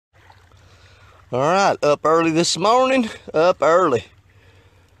All right, up early this morning, up early.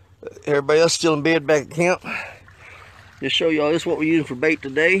 Everybody else still in bed back at camp. Just show y'all this is what we're using for bait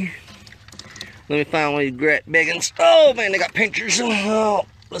today. Let me find one of these grat biggins. Oh man, they got pinchers. Oh,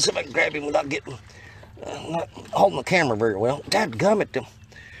 let's see if I can grab him without getting, not holding the camera very well. Dadgummit them.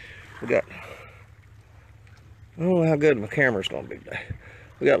 We got, I don't know how good my camera's gonna be today.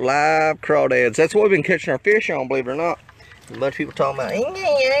 We got live crawdads. That's what we've been catching our fish on, believe it or not. A bunch of people talking about,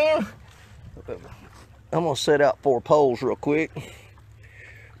 I'm gonna set out 4 poles real quick.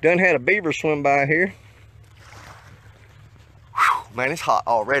 Done had a beaver swim by here. Whew, man, it's hot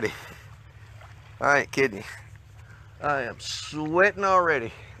already. I ain't kidding you. I am sweating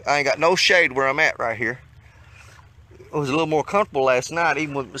already. I ain't got no shade where I'm at right here. It was a little more comfortable last night,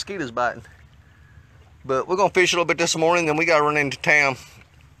 even with mosquitoes biting. But we're gonna fish a little bit this morning, then we gotta run into town.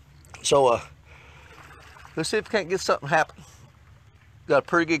 So let's see if we can't get something happen. Got a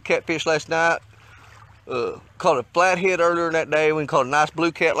pretty good catfish last night. Caught a flathead earlier in that day. We caught a nice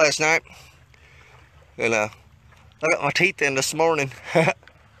blue cat last night. And I got my teeth in this morning.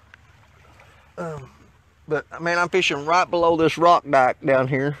 But man, I'm fishing right below this rock dike down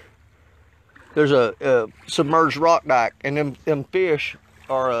here. There's a submerged rock dike, and them fish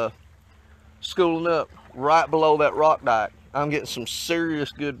are schooling up right below that rock dike. I'm getting some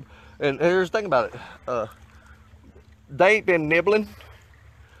serious good. And here's the thing about it. They ain't been nibbling.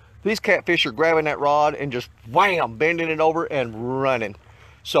 These catfish are grabbing that rod and just wham, bending it over and running.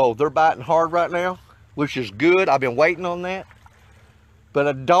 So they're biting hard right now, which is good. I've been waiting on that. But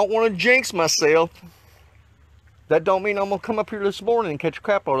I don't want to jinx myself. That don't mean I'm going to come up here this morning and catch a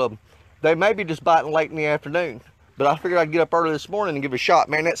crap load of them. They may be just biting late in the afternoon. But I figured I'd get up early this morning and give it a shot.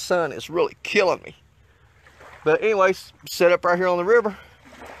 Man, that sun is really killing me. But anyways, set up right here on the river.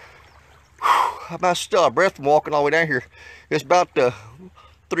 I'm still out of breath from walking all the way down here. It's about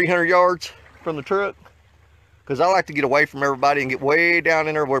 300 yards from the truck, because I like to get away from everybody and get way down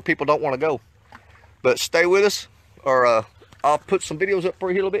in there where people don't want to go. But stay with us, or I'll put some videos up for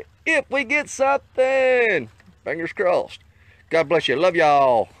you a little bit if we get something. Fingers crossed. God bless you. Love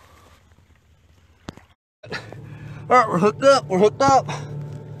y'all. All right, we're hooked up. We're hooked up.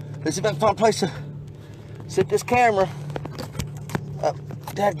 Let's see if I can find a place to set this camera up.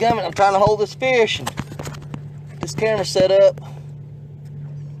 Dadgummit, I'm trying to hold this fish and get this camera set up.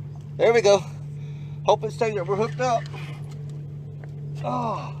 There we go. Hope it stays there. We're hooked up.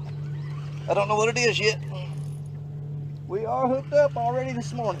 Oh, I don't know what it is yet. We are hooked up already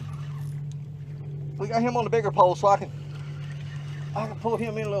this morning. We got him on the bigger pole, so I can pull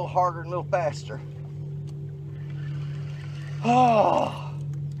him in a little harder and a little faster. Oh,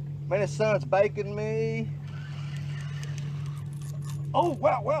 man, the sun's baking me. Oh,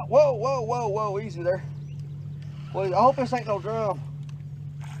 wow, wow, whoa, whoa, whoa, whoa, easy there. Well, I hope this ain't no drum.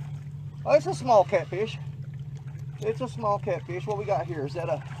 Oh, it's a small catfish. It's a small catfish. What we got here? Is that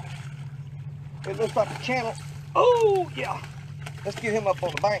it looks like a channel. Oh, yeah. Let's get him up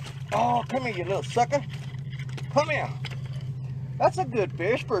on the bank. Oh, come here, you little sucker. Come here. That's a good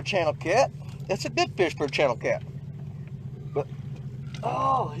fish for a channel cat. That's a good fish for a channel cat. But,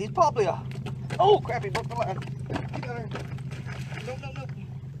 oh, he's probably oh, crap, he broke the line. Get down there.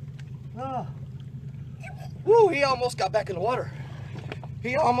 No. Oh. Woo, he almost got back in the water.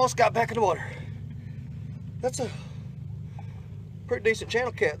 He almost got back in the water. That's a pretty decent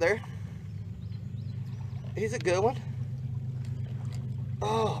channel cat there. He's a good one.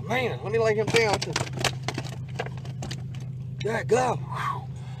 Oh man, let me lay him down. There go.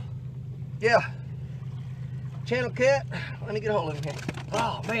 Yeah. Channel cat. Let me get a hold of him here.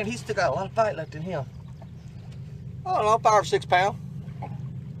 Oh man, he's still got a lot of fight left in him. I don't know, 5 or 6 pounds.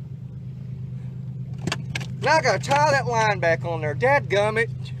 Now I gotta tie that line back on there. Dadgummit.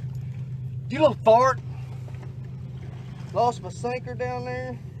 You little fart. Lost my sinker down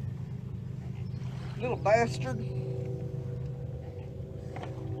there. Little bastard.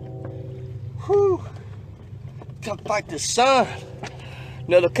 Whew. Come fight this sun.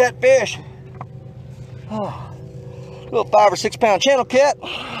 Another catfish. Oh. Little 5 or 6 pound channel cat.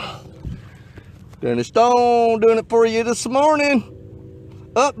 Danny Stone doing it for you this morning.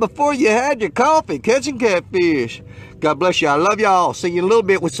 Up before you had your coffee, catching catfish. God bless you. I love y'all. See you in a little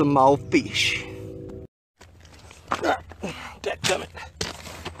bit with some more fish. Dadgummit.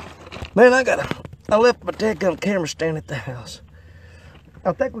 Man, I left my dadgummit camera stand at the house.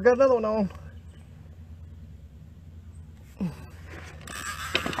 I think we got another one on.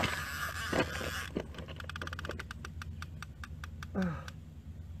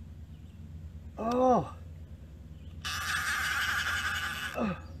 Oh.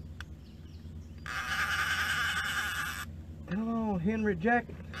 Come on, Henry Jack.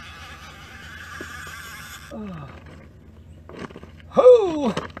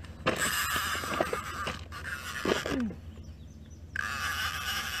 Hoo!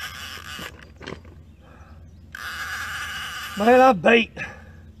 Man, I bait.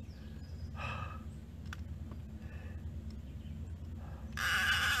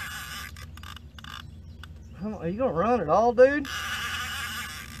 Are you gonna run at all, dude?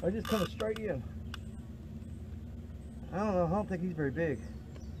 Or just coming straight in? I don't know. I don't think he's very big.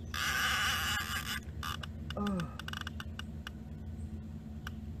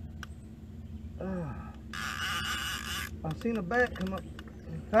 I've seen a bat come up.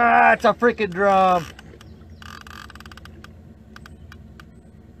 Ah, it's a freaking drum.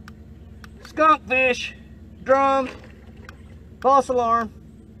 Skunk fish, drum, false alarm.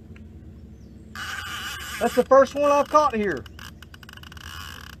 That's the first one I've caught here.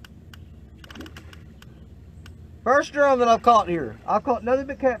 First drum that I've caught here. I've caught nothing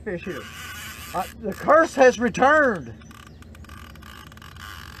but catfish here. The curse has returned.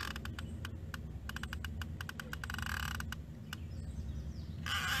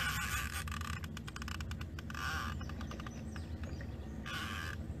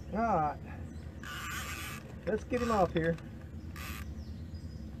 Alright. Let's get him off here.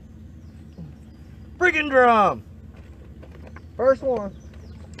 Freaking drum! First one.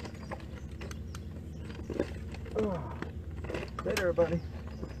 Stay there, buddy.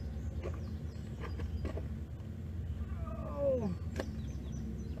 Oh.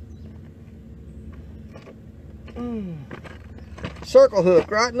 Circle hook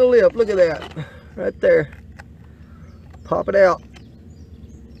right in the lip. Look at that. Right there. Pop it out.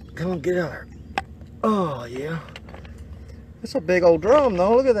 Come on, get out there. Oh, yeah. That's a big old drum,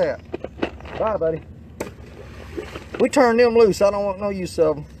 though. Look at that. Bye, buddy. We turned them loose. I don't want no use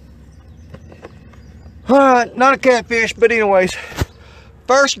of them. Alright, not a catfish, but anyways.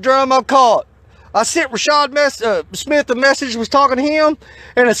 First drum I caught. I sent Rashad Smith a message, was talking to him,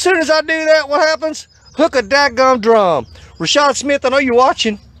 and as soon as I do that, what happens? Hook a dadgum drum. Rashad Smith, I know you're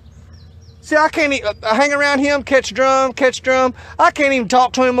watching. See, I can't even hang around him, catch drum. I can't even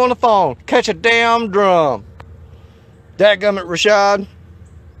talk to him on the phone. Catch a damn drum. Dadgum it, Rashad.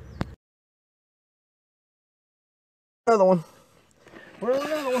 Another one. Where's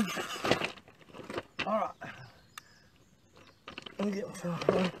another one? Alright. Let me get myself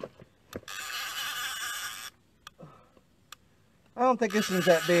one. I don't think this one's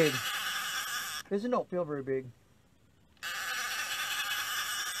that big. This one don't feel very big.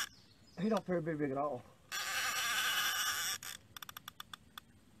 He don't feel very big at all.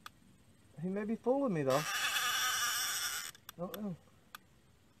 He may be fooling me though. I don't know.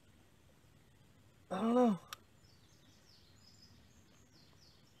 I don't know.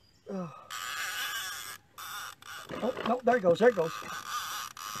 Oh, no, there he goes, there he goes.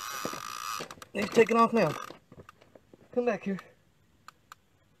 He's taking off now. Come back here.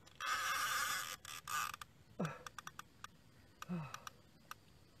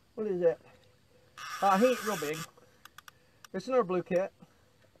 What is that? He ain't real big. It's another blue cat.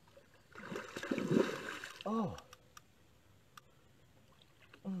 Oh.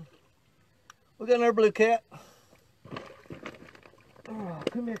 We got another blue cat. Oh,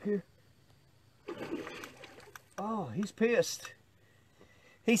 come back here. Oh, he's pissed.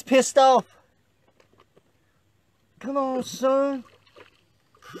 He's pissed off. Come on, son.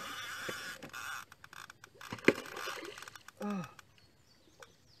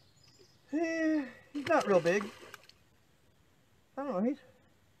 Yeah, he's not real big. I don't know,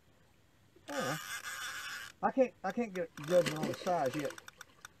 I don't know. I can't get judging on the size yet.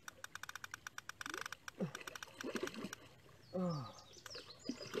 Oh.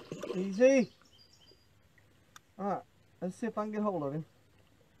 Easy. Alright, let's see if I can get hold of him.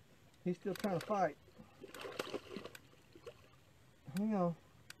 He's still trying to fight. Hang on.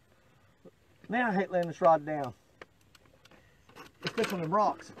 Man, I hate laying this rod down. It's just on them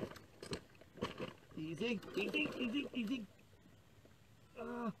rocks. Easy, easy, easy, easy.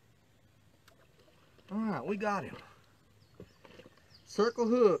 Alright, we got him. Circle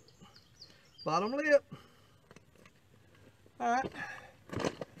hook. Bottom lip. Alright.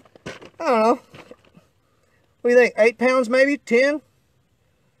 I don't know. What do you think? 8 pounds maybe? 10?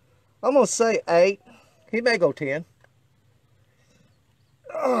 I'm going to say 8. He may go 10.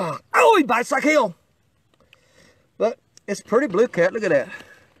 Oh, he bites like hell. But it's pretty blue cat. Look at that.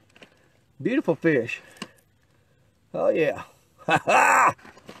 Beautiful fish. Oh, yeah. Ha ha!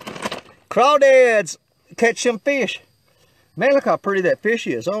 Crawdads. Catch some fish. Man, look how pretty that fish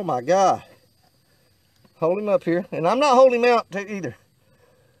is. Oh, my God. Hold him up here. And I'm not holding him out either.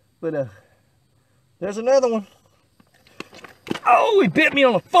 But, there's another one. Oh, he bit me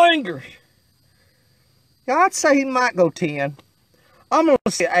on the finger. Yeah, I'd say he might go 10. I'm going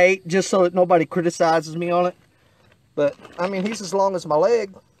to say 8 just so that nobody criticizes me on it. But, I mean, he's as long as my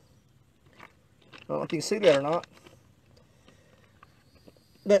leg. I don't know if you can see that or not.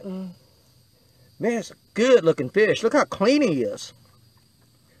 But, man, it's a good looking fish. Look how clean he is.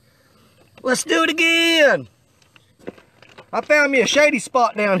 Let's do it again. I found me a shady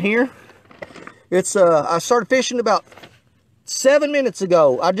spot down here. It's, I started fishing about 7 minutes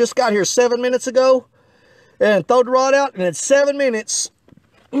ago. I just got here 7 minutes ago. And throw the rod out, and in 7 minutes,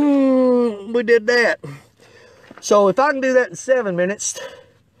 we did that. So if I can do that in 7 minutes,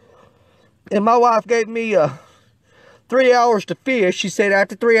 and my wife gave me 3 hours to fish, she said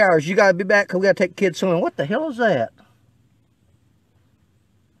after 3 hours, you gotta be back because we gotta take kids swimming. What the hell is that?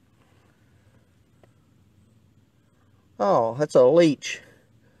 Oh, that's a leech.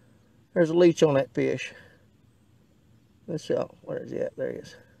 There's a leech on that fish. Let's see, where is he at? There he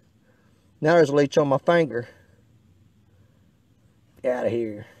is. Now there's a leech on my finger. Get out of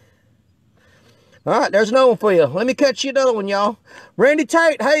here. All right, there's another one for you. Let me catch you another one, y'all. Randy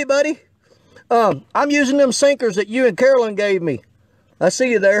Tate, hey, buddy. I'm using them sinkers that you and Carolyn gave me. I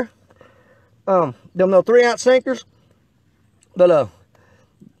see you there. Them little 3-ounce sinkers. But I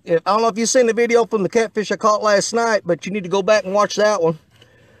don't know if you've seen the video from the catfish I caught last night, but you need to go back and watch that one.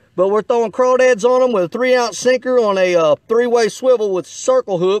 But we're throwing crawdads on them with a 3-ounce sinker on a 3-way swivel with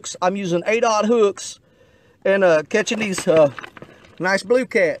circle hooks. I'm using 8-aught hooks and catching these nice blue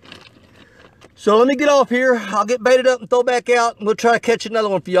cat. So let me get off here. I'll get baited up and throw back out, and we'll try to catch another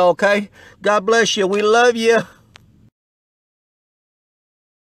one for y'all, okay? God bless you. We love you.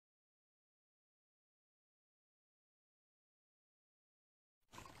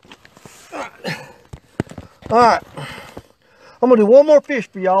 All right. I'm going to do one more fish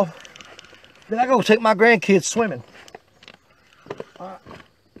for y'all. Then I go take my grandkids swimming. All right.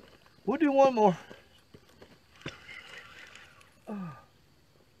 We'll do one more.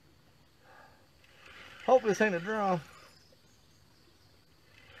 Hopefully this ain't a drum.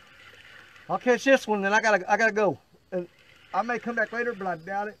 I'll catch this one, then I gotta go. And I may come back later, but I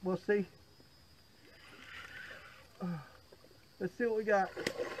doubt it. We'll see. Let's see what we got.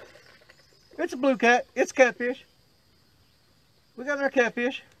 It's a blue cat. It's catfish. We got our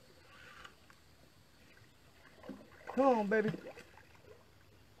catfish. Come on, baby.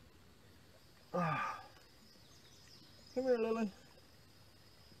 Come here, Lily.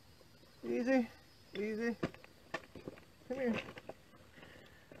 Easy. Easy. Come here.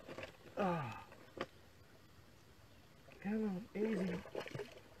 Come on, easy.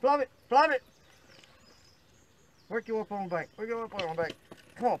 Flop it, flop it. Work you up on the bank. Work you up on the bank.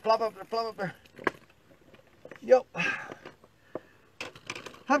 Come on, flop up there, flop up there. Yep.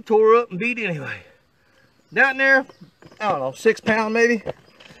 I'm tore up and beat anyway. Down there, I don't know, 6 pound maybe.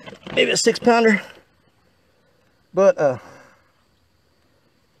 Maybe a 6-pounder. But I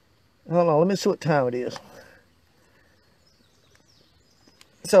don't know, let me see what time it is.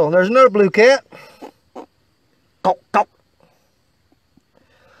 So there's another blue cat. Talk, talk.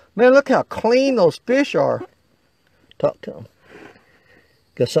 Man, look how clean those fish are. Talk to them.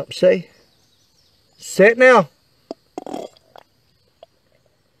 Got something to say? Say it now.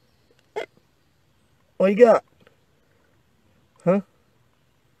 What you got? Huh?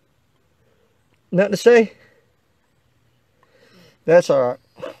 Nothing to say? That's alright.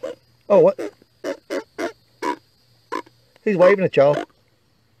 Oh, what? He's waving at y'all.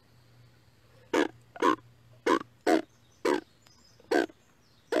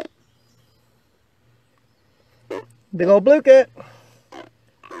 Big old blue cat.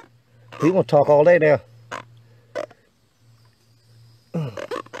 He won't talk all day now.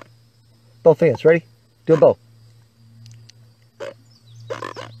 Both hands, ready? Do a bow.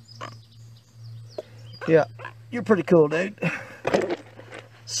 Yeah, you're pretty cool, dude.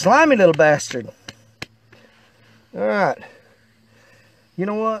 Slimy little bastard. Alright. You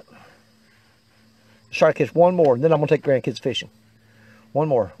know what? Let's try to catch one more, and then I'm going to take grandkids fishing. One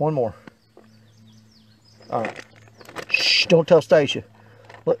more, one more. Alright. Shh, don't tell Stacia.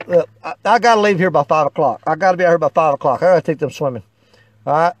 Look, I got to leave here by 5 o'clock. I got to be out here by 5 o'clock. I got to take them swimming.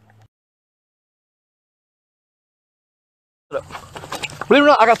 Alright. Believe it or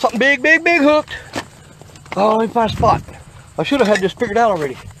not, I got something big, big, big hooked. Oh, let me find a spot. I should have had this figured out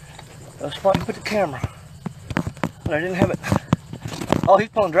already. A spot to put the camera. But I didn't have it. Oh, he's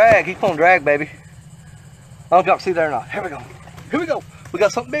pulling drag. He's pulling drag, baby. I don't know if y'all can see that or not. Here we go. Here we go. We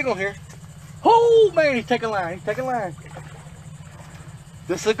got something big on here. Oh, man, he's taking line. He's taking line.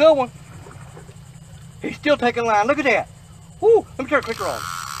 This is a good one. He's still taking line. Look at that. Woo, let me turn the clicker on.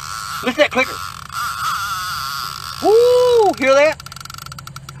 Look at that clicker. Woo, hear that?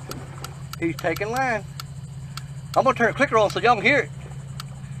 He's taking line. I'm gonna turn the clicker on so y'all can hear it.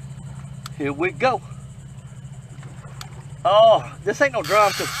 Here we go. Oh, this ain't no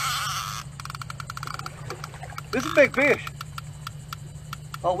drum. This is a big fish.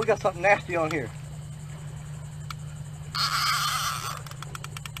 Oh, we got something nasty on here.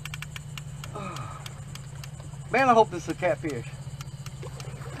 Man, I hope this is a catfish.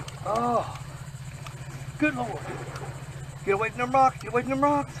 Oh, good Lord. Get away from them rocks, get away from them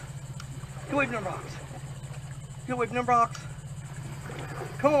rocks. Get away from them rocks. Get away from them rocks.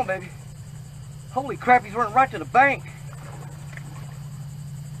 Come on, baby. Holy crap, he's running right to the bank.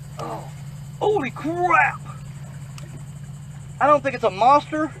 Oh, holy crap. I don't think it's a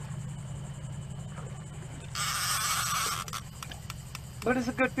monster, but it's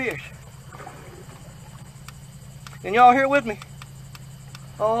a good fish. And y'all here with me?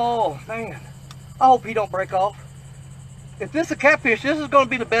 Oh, man. I hope he don't break off. If this is a catfish, this is going to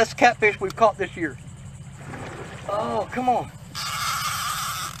be the best catfish we've caught this year. Oh, come on.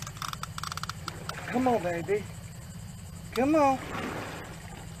 Come on, baby. Come on.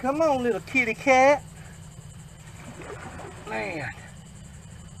 Come on, little kitty cat. Man.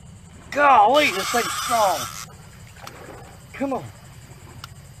 Golly, this thing's strong. Come on.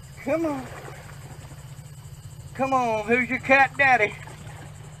 Come on. Come on, who's your cat daddy?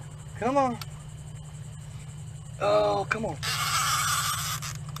 Come on. Oh, come on.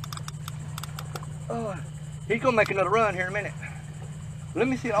 Oh, he's gonna make another run here in a minute. Let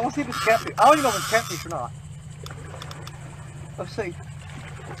me see. I want to see if it's a catfish. I don't even know if it's catfish or not. Let's see.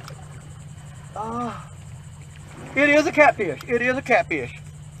 It is a catfish. It is a catfish.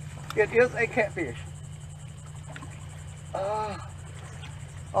 It is a catfish.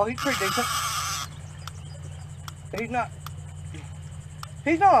 Oh, he's pretty decent.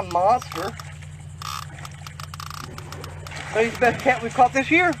 He's not a monster. But he's the best cat we've caught this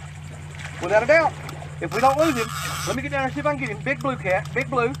year. Without a doubt. If we don't lose him, let me get down there and see if I can get him. Big blue cat, big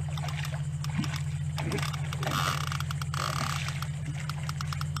blue.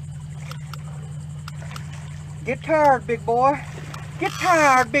 Get tired, big boy. Get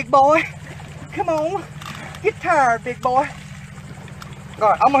tired, big boy. Come on. Get tired, big boy.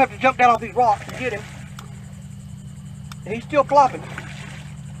 Alright, I'm gonna have to jump down off these rocks to get him. He's still flopping.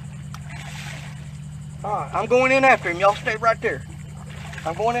 Alright, I'm going in after him. Y'all stay right there.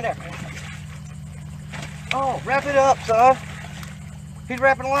 I'm going in after him. Oh, wrap it up, son. He's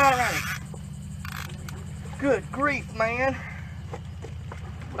wrapping a line around him. Good grief, man.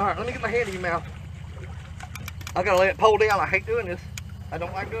 Alright, let me get my head in your mouth. I gotta let it pull down. I hate doing this. I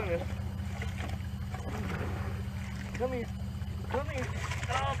don't like doing this. Come here. Come here.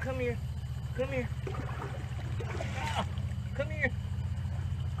 Oh, come here. Come here. Oh, come here.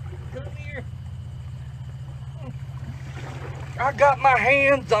 Come here. I got my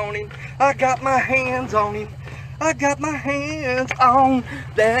hands on him. I got my hands on him. I got my hands on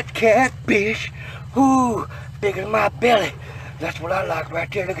that catfish. Ooh, bigger than my belly. That's what I like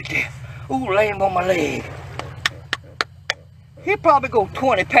right there. Look at that. Ooh, lay him on my leg. He'll probably go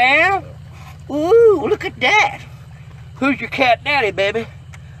 20 pounds. Ooh, look at that. Who's your cat daddy, baby?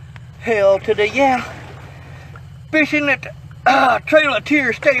 Hell to the yeah. Fishing at Trail of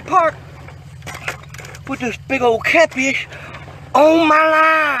Tears State Park with this big old catfish on my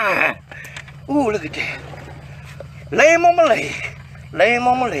line. Ooh, look at that. Lay him on my leg. Lay him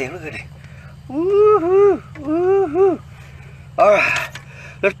on my leg. Look at that. Woo-hoo, woo-hoo. Alright,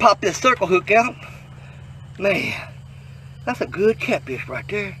 let's pop this circle hook out. Man, that's a good catfish right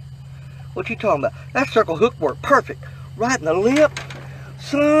there. What you talking about? That circle hook worked perfect. Right in the lip.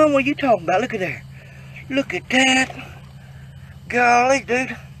 Son, what you talking about? Look at there. Look at that. Golly,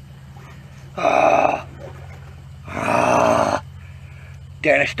 dude.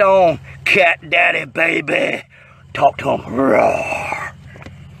 Danny Stone, cat daddy, baby. Talk to him. Roar.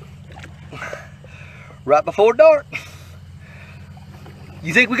 Right before dark.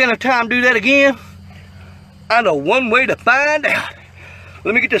 You think we're gonna have time to do that again? I know one way to find out.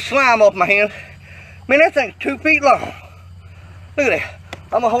 Let me get this slime off my hand. Man, that thing's 2 feet long. Look at that.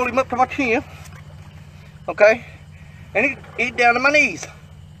 I'm gonna hold him up to my chin. Okay? And he's down to my knees.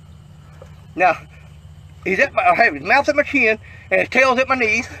 Now, I have his mouth at my chin and his tail's at my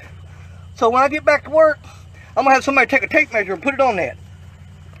knees. So when I get back to work, I'm gonna have somebody take a tape measure and put it on that.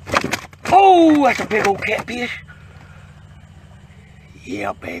 Oh, that's a big old catfish.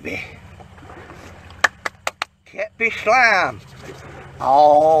 Yeah, baby. Catfish slime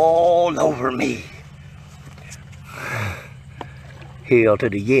all over me. Hell to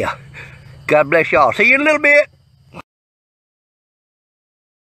the yeah. God bless y'all. See you in a little bit.